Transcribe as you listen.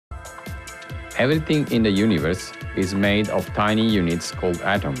Everything in the universe is made of tiny units called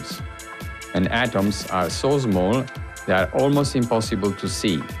atoms. And atoms are so small they are almost impossible to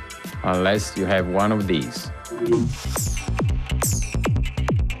see, unless you have one of these.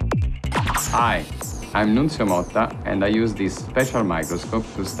 Hi, I'm Nunzio Motta, and I use this special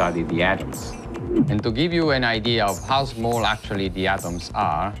microscope to study the atoms. And to give you an idea of how small actually the atoms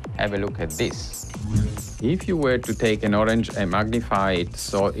are, have a look at this. If you were to take an orange and magnify it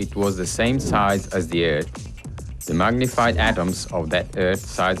so it was the same size as the Earth, the magnified atoms of that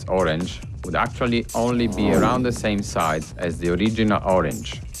Earth-sized orange would actually only be around the same size as the original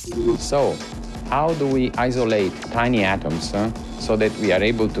orange. So, how do we isolate tiny atoms so that we are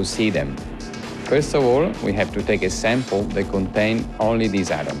able to see them? First of all, we have to take a sample that contains only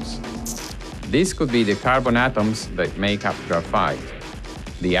these atoms. These could be the carbon atoms that make up graphite,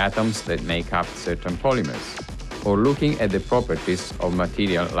 the atoms that make up certain polymers, or looking at the properties of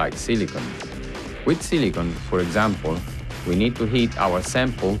material like silicon. With silicon, for example, we need to heat our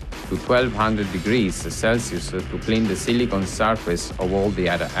sample to 1200 degrees Celsius to clean the silicon surface of all the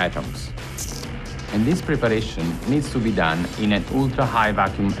other atoms. And this preparation needs to be done in an ultra-high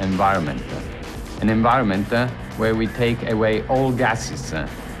vacuum environment, an environment where we take away all gases,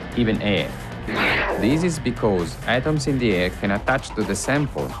 even air. This is because atoms in the air can attach to the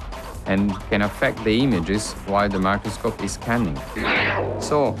sample and can affect the images while the microscope is scanning.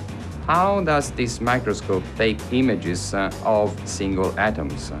 So, how does this microscope take images of single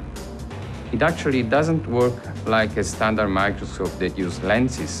atoms? It actually doesn't work like a standard microscope that uses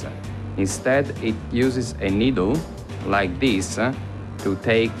lenses. Instead, it uses a needle like this to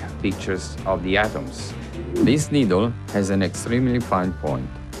take pictures of the atoms. This needle has an extremely fine point,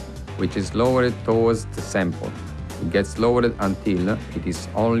 which is lowered towards the sample. It gets lowered until it is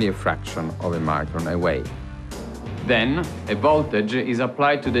only a fraction of a micron away. Then, a voltage is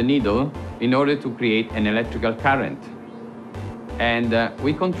applied to the needle in order to create an electrical current. And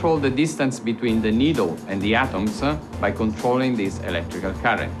we control the distance between the needle and the atoms by controlling this electrical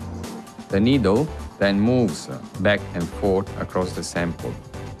current. The needle then moves back and forth across the sample.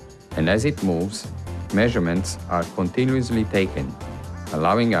 And as it moves, measurements are continuously taken,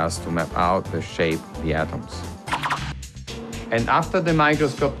 allowing us to map out the shape of the atoms. And after the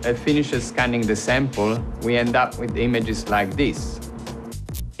microscope finishes scanning the sample, we end up with images like this.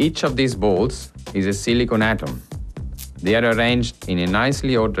 Each of these balls is a silicon atom. They are arranged in a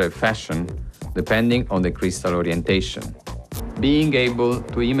nicely ordered fashion, depending on the crystal orientation. Being able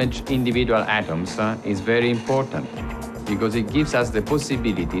to image individual atoms is very important, because it gives us the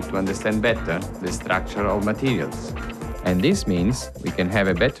possibility to understand better the structure of materials. And this means we can have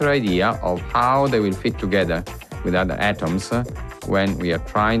a better idea of how they will fit together with other atoms when we are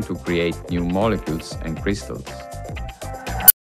trying to create new molecules and crystals.